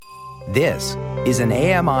This is an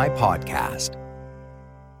AMI podcast.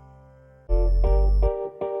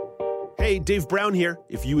 Hey, Dave Brown here.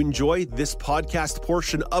 If you enjoy this podcast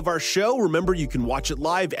portion of our show, remember you can watch it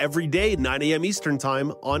live every day at 9 a.m. Eastern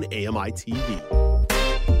Time on AMI TV.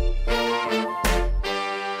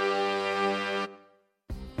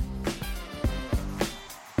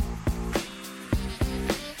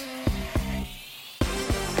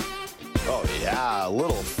 A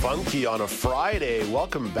little funky on a Friday.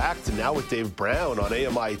 Welcome back to Now with Dave Brown on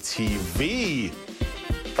AMI TV.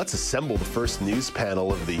 Let's assemble the first news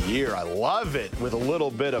panel of the year. I love it, with a little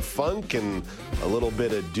bit of funk and a little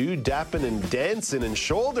bit of dapping and dancing and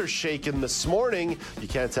shoulder shaking this morning. You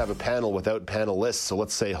can't have a panel without panelists, so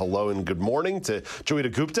let's say hello and good morning to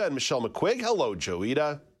Joeita Gupta and Michelle McQuigge. Hello,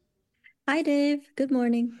 Joeita. Hi, Dave. Good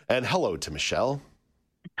morning. And hello to Michelle.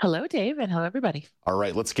 Hello, Dave, and hello, everybody. All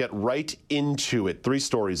right, let's get right into it. 3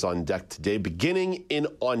 stories on deck today, beginning in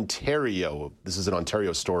Ontario. This is an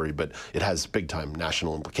Ontario story, but it has big-time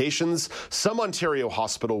national implications. Some Ontario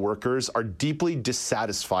hospital workers are deeply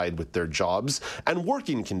dissatisfied with their jobs and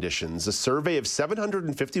working conditions. A survey of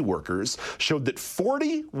 750 workers showed that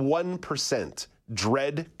 41%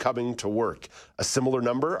 dread coming to work. A similar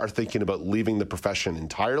number are thinking about leaving the profession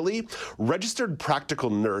entirely. Registered practical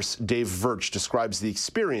nurse Dave Verch describes the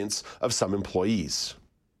experience of some employees.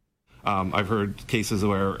 I've heard cases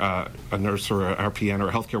where a nurse or a RPN or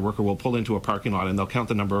a healthcare worker will pull into a parking lot and they'll count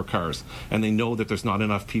the number of cars, and they know that there's not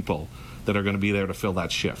enough people that are going to be there to fill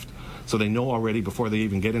that shift. So they know already before they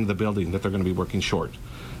even get into the building that they're going to be working short.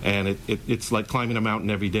 And it's like climbing a mountain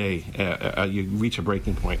every day. You reach a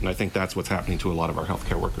breaking point, and I think that's what's happening to a lot of our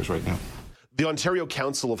healthcare workers right now. The Ontario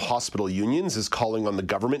Council of Hospital Unions is calling on the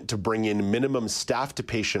government to bring in minimum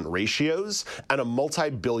staff-to-patient ratios and a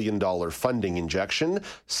multi-billion-dollar funding injection.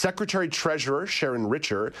 Secretary-Treasurer Sharon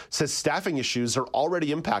Richer says staffing issues are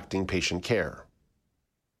already impacting patient care.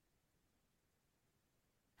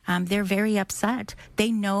 They're very upset.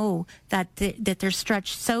 They know that that they're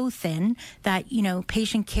stretched so thin that,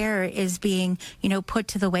 patient care is being, put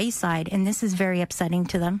to the wayside. And this is very upsetting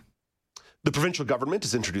to them. The provincial government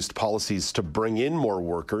has introduced policies to bring in more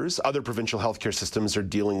workers. Other provincial healthcare systems are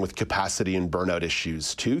dealing with capacity and burnout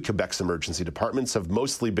issues too. Quebec's emergency departments have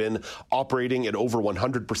mostly been operating at over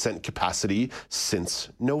 100% capacity since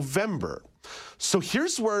November. So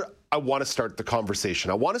here's where I want to start the conversation.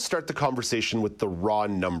 I want to start the conversation with the raw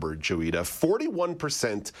number, Joeita.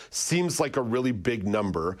 41% seems like a really big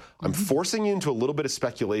number. I'm forcing you into a little bit of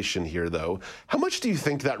speculation here, though. How much do you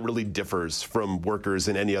think that really differs from workers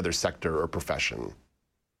in any other sector or profession?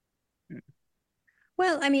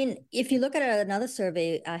 Well, I mean, if you look at another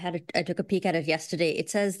survey, I took a peek at it yesterday. It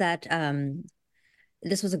says that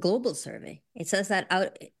this was a global survey. It says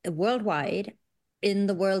that worldwide, in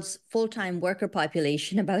the world's full-time worker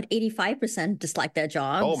population, about 85% dislike their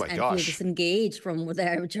jobs and feel disengaged from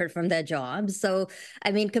their jobs. So,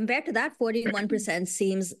 I mean, compared to that, 41%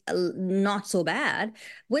 seems not so bad.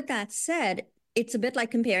 With that said, it's a bit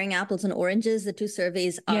like comparing apples and oranges. The two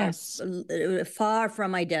surveys are far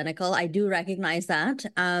from identical. I do recognize that.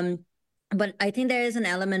 But I think there is an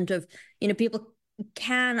element of, people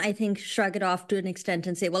can, I think, shrug it off to an extent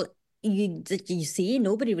and say, well, you see,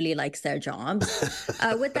 nobody really likes their jobs.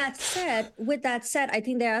 With that said, I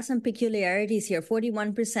think there are some peculiarities here.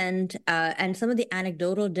 41%, and some of the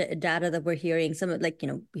anecdotal data that we're hearing,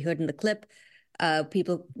 we heard in the clip,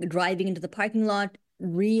 people driving into the parking lot,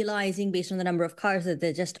 realizing based on the number of cars that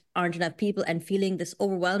there just aren't enough people, and feeling this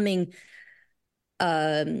overwhelming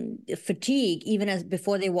fatigue even as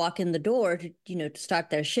before they walk in the door to start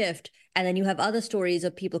their shift. And then you have other stories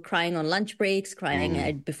of people crying on lunch breaks,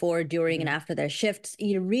 crying before, during, and after their shifts,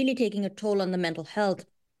 really taking a toll on the mental health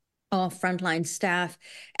of frontline staff.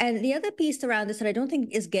 And the other piece around this that I don't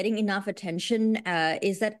think is getting enough attention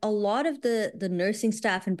is that a lot of the nursing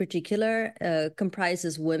staff in particular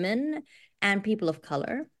comprises women and people of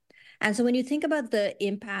color. And so when you think about the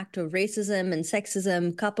impact of racism and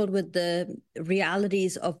sexism coupled with the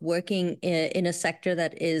realities of working in a sector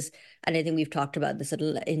that is, and I think we've talked about this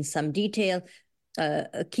in some detail,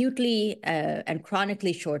 acutely and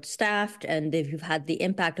chronically short-staffed, and they've had the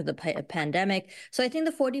impact of the pandemic. So I think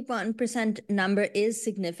the 41% number is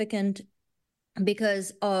significant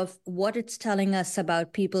because of what it's telling us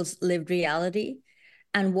about people's lived reality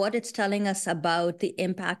and what it's telling us about the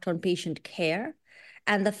impact on patient care.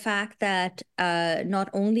 And the fact that not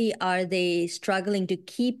only are they struggling to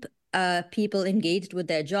keep people engaged with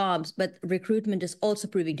their jobs, but recruitment is also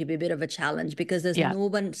proving to be a bit of a challenge because there's no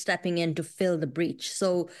one stepping in to fill the breach.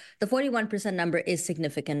 So the 41% number is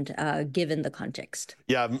significant given the context.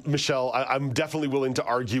 Yeah, Michelle, I'm definitely willing to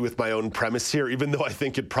argue with my own premise here, even though I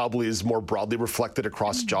think it probably is more broadly reflected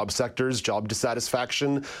across job sectors, job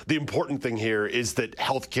dissatisfaction. The important thing here is that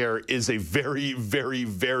healthcare is a very, very,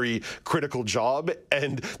 very critical job.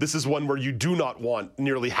 And this is one where you do not want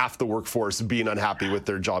nearly half the workforce being unhappy with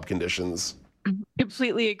their job conditions.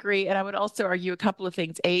 Completely agree. And I would also argue a couple of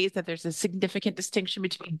things. A is that there's a significant distinction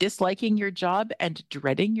between disliking your job and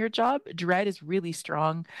dreading your job. Dread is really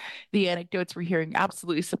strong. The anecdotes we're hearing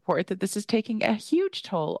absolutely support that this is taking a huge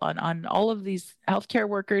toll on all of these healthcare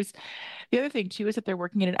workers. The other thing, too, is that they're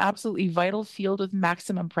working in an absolutely vital field with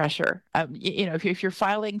maximum pressure. If you're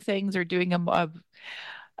filing things or doing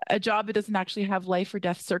a job that doesn't actually have life or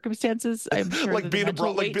death circumstances, I'm sure like being a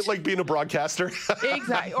broadcaster.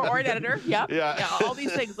 Exactly, or an editor. Yeah, all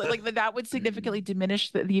these things like that would significantly diminish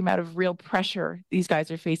the amount of real pressure these guys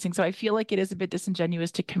are facing. So I feel like it is a bit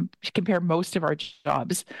disingenuous to compare most of our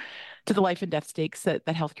jobs to the life and death stakes that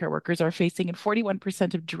healthcare workers are facing. And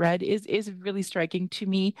 41% of dread is really striking to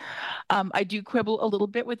me. I do quibble a little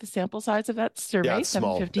bit with the sample size of that survey. Yeah, it's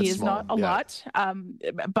 750 is small. Not a lot,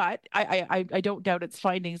 but I don't doubt its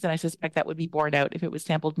findings, and I suspect that would be borne out if it was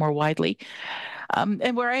sampled more widely.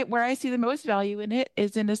 And where I see the most value in it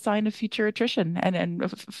is in a sign of future attrition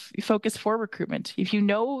and focus for recruitment. If you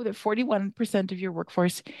know that 41% of your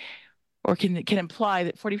workforce, or can imply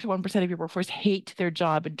that 41% of your workforce hate their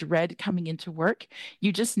job and dread coming into work,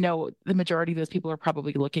 you just know the majority of those people are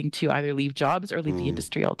probably looking to either leave jobs or leave the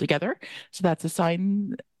industry altogether. So that's a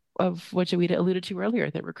sign of what Joeita alluded to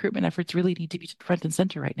earlier, that recruitment efforts really need to be front and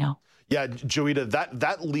center right now. Yeah, Joeita,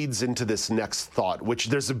 that leads into this next thought, which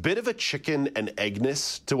there's a bit of a chicken and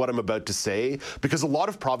eggness to what I'm about to say, because a lot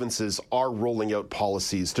of provinces are rolling out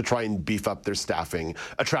policies to try and beef up their staffing,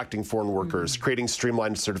 attracting foreign workers, creating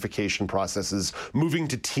streamlined certification processes, moving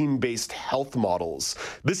to team-based health models.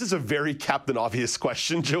 This is a very Captain Obvious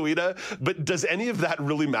question, Joeita, but does any of that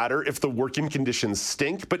really matter if the working conditions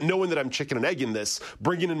stink? But knowing that I'm chicken and egg in this,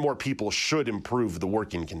 bringing in more people should improve the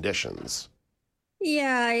working conditions.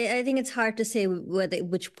 Yeah, I think it's hard to say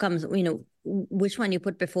which one you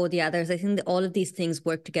put before the others. I think that all of these things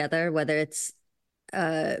work together, whether it's,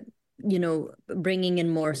 bringing in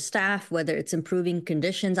more staff, whether it's improving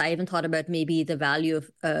conditions. I even thought about maybe the value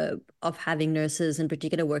of having nurses in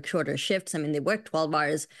particular work shorter shifts. I mean, they work 12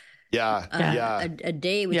 hours a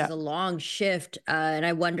day, which is a long shift. And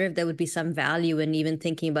I wonder if there would be some value in even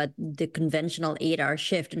thinking about the conventional 8-hour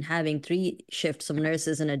shift and having 3 shifts of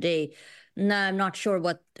nurses in a day. No, I'm not sure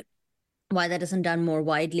why that isn't done more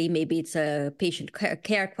widely. Maybe it's a patient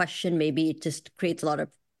care question. Maybe it just creates a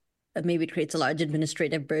large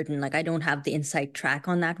administrative burden. Like, I don't have the inside track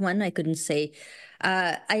on that one. I couldn't say.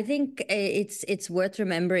 I think it's worth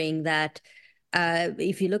remembering that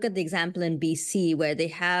if you look at the example in BC, where they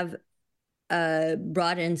have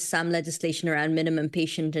brought in some legislation around minimum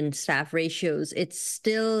patient and staff ratios, it's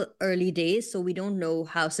still early days, so we don't know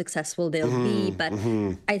how successful they'll be. But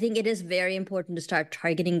I think it is very important to start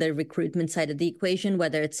targeting the recruitment side of the equation,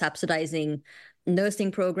 whether it's subsidizing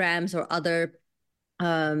nursing programs or other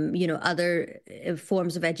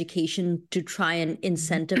forms of education to try and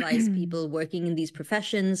incentivize people working in these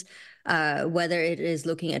professions, whether it is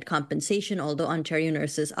looking at compensation, although Ontario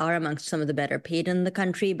nurses are amongst some of the better paid in the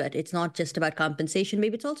country, but it's not just about compensation.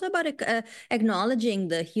 Maybe it's also about acknowledging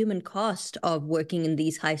the human cost of working in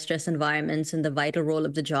these high-stress environments and the vital role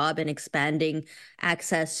of the job, and expanding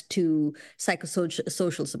access to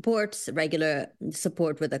psychosocial supports, regular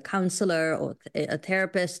support with a counselor or a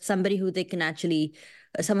therapist, someone who can actually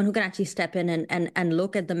step in and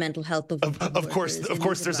look at the mental health of course.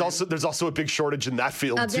 There's also a big shortage in that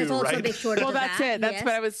field too, right? A big shortage well, that's it. That's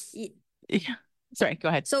what I was. Yeah. Sorry, go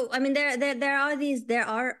ahead. So, I mean, there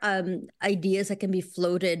are ideas that can be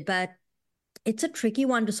floated, but it's a tricky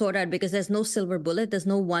one to sort out because there's no silver bullet. There's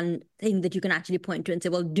no one thing that you can actually point to and say,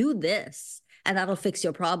 well, do this and that'll fix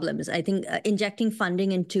your problems. I think injecting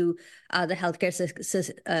funding into the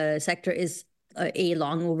healthcare sector is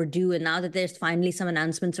long overdue. And now that there's finally some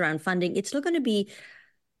announcements around funding, it's not going to be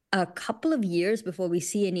a couple of years before we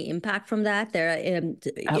see any impact from that. There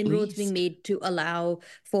are inroads being made to allow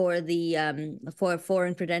for the for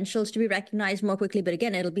foreign credentials to be recognized more quickly. But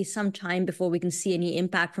again, it'll be some time before we can see any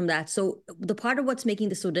impact from that. So the part of what's making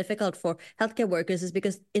this so difficult for healthcare workers is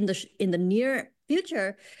because in the near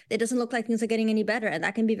future, it doesn't look like things are getting any better. And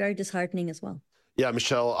that can be very disheartening as well. Yeah,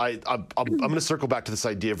 Michelle, I'm going to circle back to this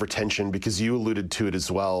idea of retention because you alluded to it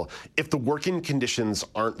as well. If the working conditions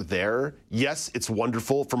aren't there, yes, it's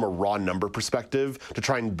wonderful from a raw number perspective to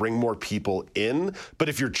try and bring more people in. But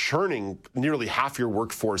if you're churning nearly half your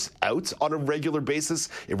workforce out on a regular basis,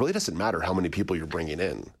 it really doesn't matter how many people you're bringing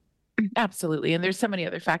in. Absolutely. And there's so many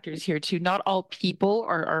other factors here too. Not all people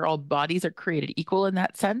or all bodies are created equal in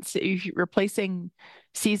that sense. If you're replacing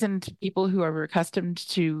seasoned people who are accustomed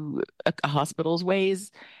to a hospital's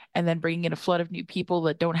ways and then bringing in a flood of new people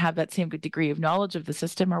that don't have that same good degree of knowledge of the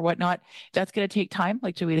system or whatnot, that's going to take time,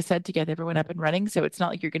 like Joeita said, to get everyone up and running. So it's not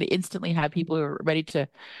like you're going to instantly have people who are ready to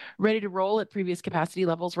roll at previous capacity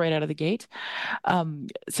levels right out of the gate.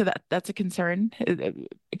 So that's a concern,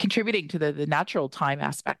 contributing to the natural time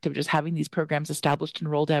aspect of just having these programs established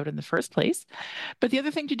and rolled out in the first place. But the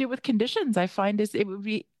other thing to do with conditions, I find, is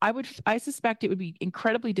I suspect it would be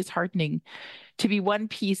incredibly disheartening to be one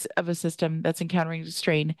piece of a system that's encountering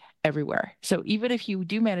strain everywhere. So even if you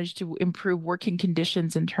do manage to improve working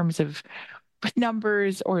conditions in terms of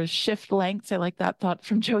numbers or shift lengths, I like that thought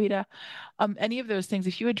from Joeita, any of those things,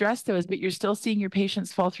 if you address those, but you're still seeing your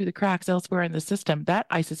patients fall through the cracks elsewhere in the system, that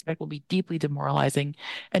I suspect will be deeply demoralizing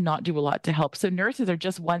and not do a lot to help. So nurses are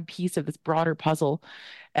just one piece of this broader puzzle.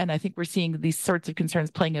 And I think we're seeing these sorts of concerns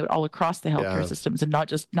playing out all across the healthcare systems and not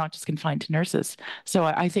just confined to nurses. So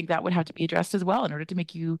I think that would have to be addressed as well in order to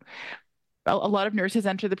make a lot of nurses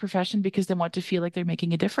enter the profession because they want to feel like they're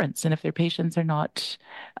making a difference. And if their patients are not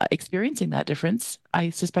experiencing that difference, I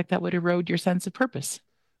suspect that would erode your sense of purpose.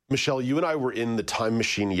 Michelle, you and I were in the time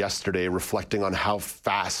machine yesterday reflecting on how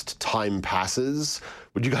fast time passes.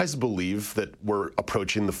 Would you guys believe that we're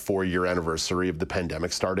approaching the 4-year anniversary of the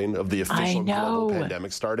pandemic starting, of the official global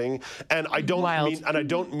pandemic starting? And I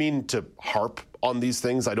don't mean to harp on these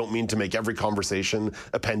things. I don't mean to make every conversation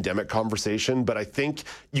a pandemic conversation, but I think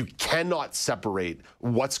you cannot separate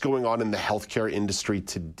what's going on in the healthcare industry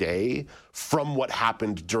today from what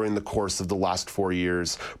happened during the course of the last 4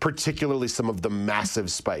 years, particularly some of the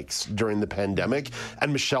massive spikes during the pandemic.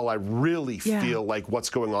 And Michelle, I really feel like what's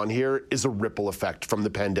going on here is a ripple effect from the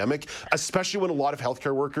pandemic, especially when a lot of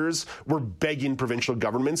healthcare workers were begging provincial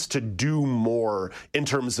governments to do more in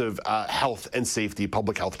terms of health and safety,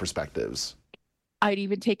 public health perspectives. I'd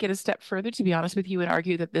even take it a step further, to be honest with you, and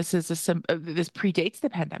argue that this predates the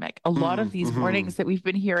pandemic. A lot of these warnings that we've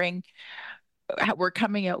been hearing were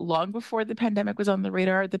coming out long before the pandemic was on the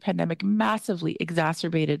radar. The pandemic massively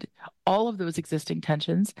exacerbated all of those existing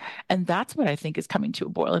tensions, and that's what I think is coming to a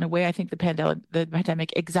boil. In a way, I think the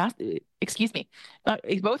pandemic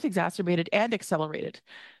both exacerbated and accelerated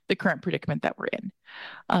the current predicament that we're in,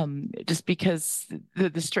 just because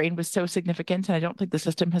the strain was so significant, and I don't think the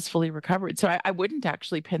system has fully recovered. So I wouldn't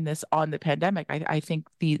actually pin this on the pandemic. I think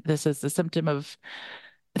this is the symptom of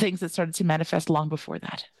things that started to manifest long before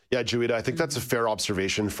that. Yeah, Joeita, I think that's a fair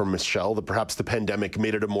observation from Michelle, that perhaps the pandemic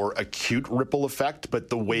made it a more acute ripple effect, but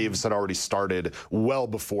the waves had already started well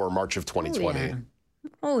before March of 2020.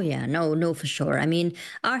 Oh, yeah. No, for sure. I mean,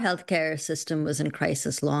 our healthcare system was in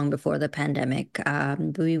crisis long before the pandemic.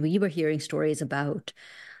 We were hearing stories about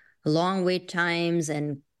long wait times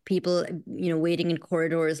and people, waiting in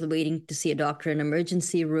corridors, waiting to see a doctor in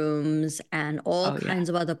emergency rooms, and all kinds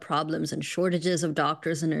of other problems and shortages of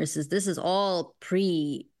doctors and nurses. This is all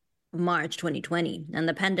pre-March 2020. And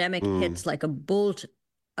the pandemic hits like a bolt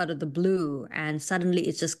out of the blue, and suddenly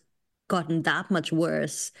it's just gotten that much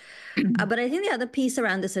worse. But I think the other piece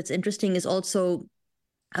around this that's interesting is also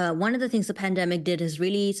one of the things the pandemic did is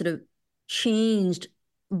really sort of changed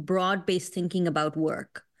broad-based thinking about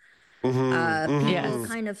work. People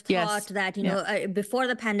kind of thought that, before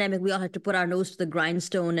the pandemic, we all had to put our nose to the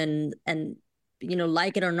grindstone and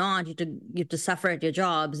like it or not, you have to suffer at your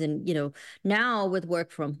jobs. And, now with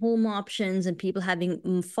work from home options and people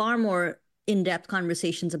having far more in-depth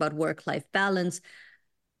conversations about work-life balance,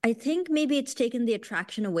 I think maybe it's taken the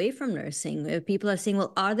attraction away from nursing. People are saying,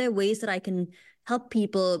 well, are there ways that I can help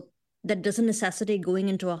people that doesn't necessitate going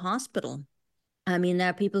into a hospital? I mean, there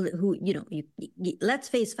are people who, let's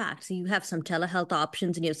face facts. You have some telehealth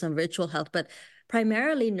options and you have some virtual health, but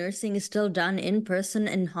primarily nursing is still done in person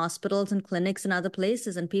in hospitals and clinics and other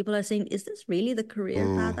places. And people are saying, is this really the career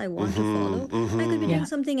path I want to follow? I could be doing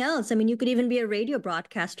something else. I mean, you could even be a radio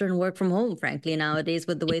broadcaster and work from home, frankly, nowadays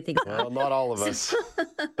with the way things are. Well, not all of us.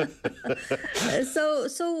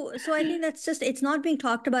 So I think that's just, it's not being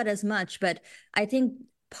talked about as much, but I think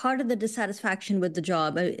part of the dissatisfaction with the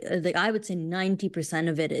job, I would say 90%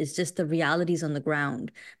 of it is just the realities on the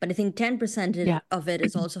ground. But I think 10% of it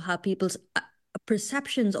is also how people's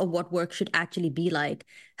perceptions of what work should actually be like,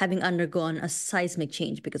 having undergone a seismic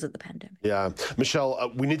change because of the pandemic. Yeah,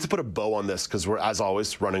 Michelle, we need to put a bow on this because we're, as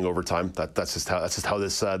always, running over time. That's just how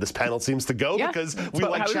this panel seems to go, because we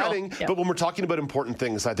like chatting. But when we're talking about important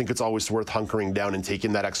things, I think it's always worth hunkering down and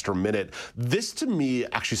taking that extra minute. This, to me,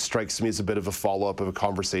 actually strikes me as a bit of a follow-up of a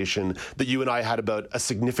conversation that you and I had about a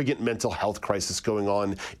significant mental health crisis going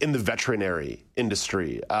on in the veterinary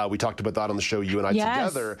industry. We talked about that on the show, you and I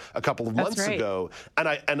together a couple of months ago.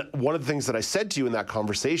 And one of the things that I said to you in that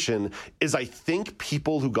conversation is I think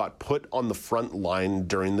people who got put on the front line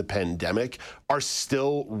during the pandemic are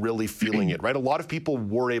still really feeling it, right? A lot of people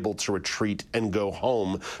were able to retreat and go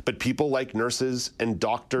home, but people like nurses and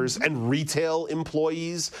doctors and retail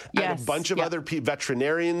employees and a bunch of other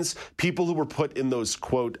veterinarians, people who were put in those,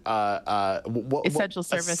 quote,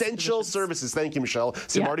 essential services. Thank you, Michelle.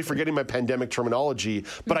 See, I'm already forgetting my pandemic terminology,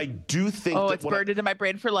 but I do think it's burned into my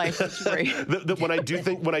brain for life. When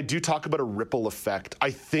I do talk about a ripple effect,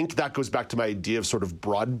 I think that goes back to my idea of sort of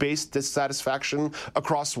broad-based dissatisfaction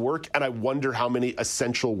across work, and I wonder how many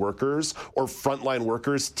essential workers or frontline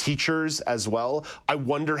workers, teachers as well, I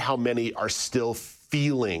wonder how many are still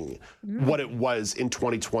feeling what it was in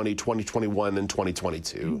 2020, 2021, and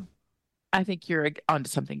 2022. I think you're onto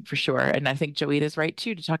something for sure. And I think Joeita is right,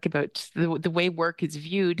 too, to talk about the way work is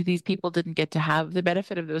viewed. These people didn't get to have the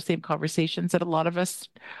benefit of those same conversations that a lot of us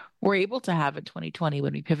were able to have in 2020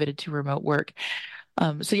 when we pivoted to remote work.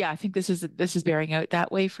 So, yeah, I think this is bearing out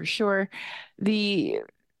that way for sure. You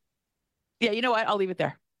know what? I'll leave it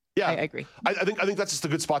there. Yeah, I agree. I think that's just a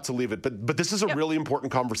good spot to leave it. But this is a really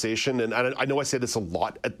important conversation, and I know I say this a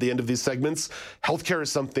lot at the end of these segments. Healthcare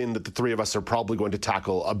is something that the three of us are probably going to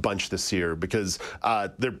tackle a bunch this year, because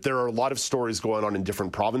there are a lot of stories going on in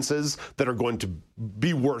different provinces that are going to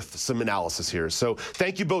be worth some analysis here. So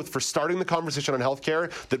thank you both for starting the conversation on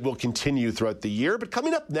healthcare that will continue throughout the year. But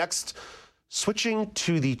coming up next, switching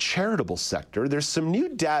to the charitable sector, there's some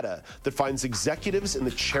new data that finds executives in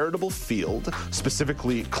the charitable field,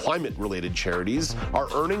 specifically climate-related charities, are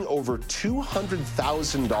earning over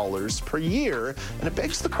 $200,000 per year. And it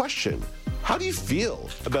begs the question, how do you feel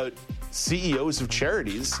about CEOs of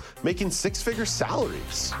charities making six-figure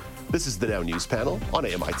salaries? This is the Now News Panel on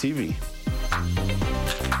AMI TV.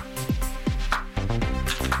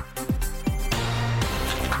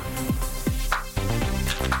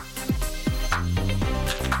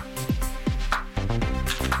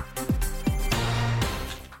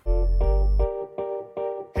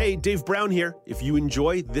 Hey, Dave Brown here. If you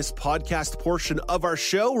enjoy this podcast portion of our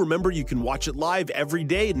show, remember you can watch it live every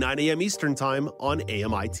day at 9 a.m. Eastern Time on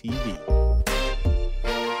AMI TV.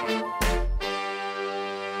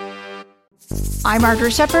 I'm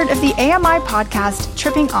Margaret Shepard of the AMI podcast,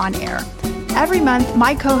 Tripping On Air. Every month,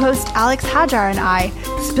 my co-host Alex Hajar and I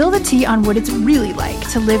spill the tea on what it's really like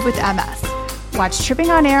to live with MS. Watch Tripping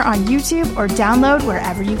On Air on YouTube or download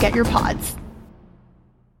wherever you get your pods.